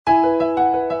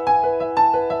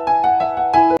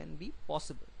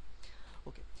possible.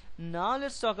 Okay, now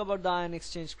let's talk about the ion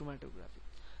exchange chromatography.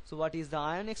 So what is the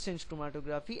ion exchange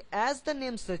chromatography? As the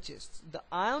name suggests, the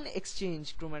ion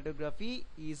exchange chromatography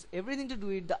is everything to do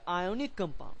with the ionic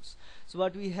compounds. So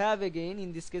what we have, again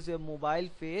in this case, we have mobile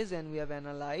phase and we have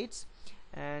analytes,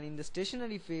 and in the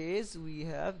stationary phase we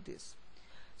have this.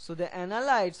 So the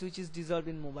analytes, which is dissolved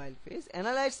in mobile phase,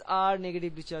 analytes are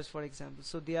negatively charged, for example,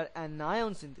 so they are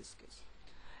anions in this case.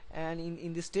 And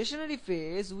in the stationary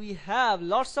phase we have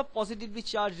lots of positively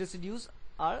charged residues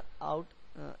are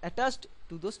attached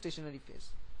to those stationary phase.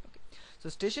 Okay, so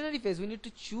stationary phase, we need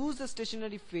to choose the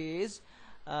stationary phase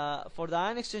for the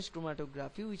ion exchange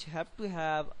chromatography, which have to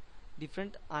have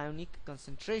different ionic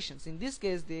concentrations. In this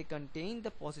case they contain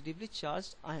the positively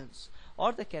charged ions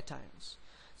or the cations.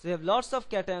 So we have lots of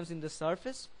cations in the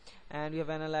surface, and we have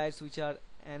analytes which are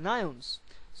anions.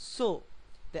 So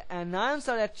the anions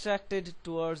are attracted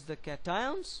towards the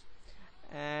cations,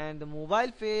 and the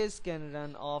mobile phase can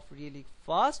run off really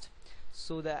fast.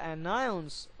 So the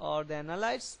anions or the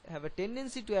analytes have a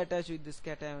tendency to attach with these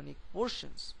cationic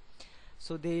portions,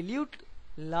 so they elute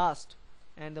last,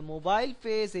 and the mobile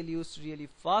phase elutes really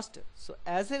faster. So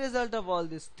as a result of all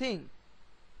this thing,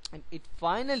 and it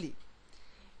finally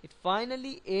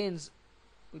ends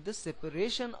with the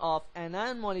separation of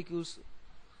anion molecules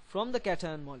from the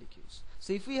cation molecules.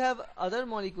 So if we have other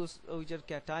molecules which are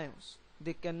cations,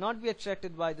 they cannot be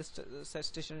attracted by the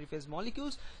stationary phase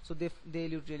molecules, so they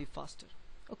elute really faster.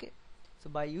 Okay, so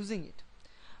by using it.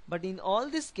 But in all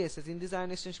these cases, in this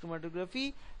ion exchange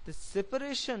chromatography, the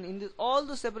separation, in all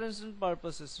the separation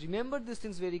purposes, remember these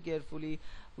things very carefully,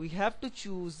 we have to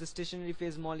choose the stationary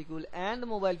phase molecule and the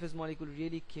mobile phase molecule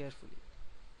really carefully,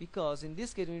 because in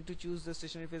this case we need to choose the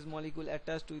stationary phase molecule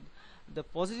attached to the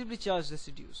positively charged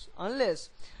residues. Unless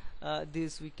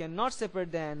this, we cannot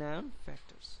separate the anion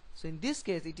factors. So in this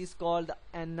case it is called the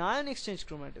anion exchange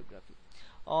chromatography,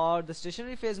 or the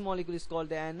stationary phase molecule is called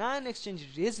the anion exchange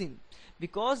resin,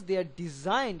 because they are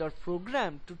designed or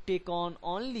programmed to take on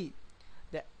only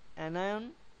the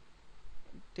anionic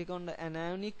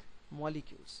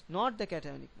molecules, not the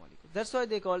cationic molecules. That's why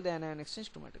they call the anion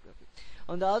exchange chromatography.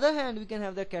 On the other hand, we can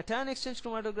have the cation exchange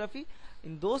chromatography.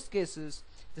 In those cases,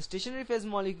 the stationary phase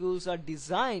molecules are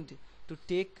designed to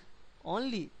take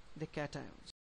only the cations.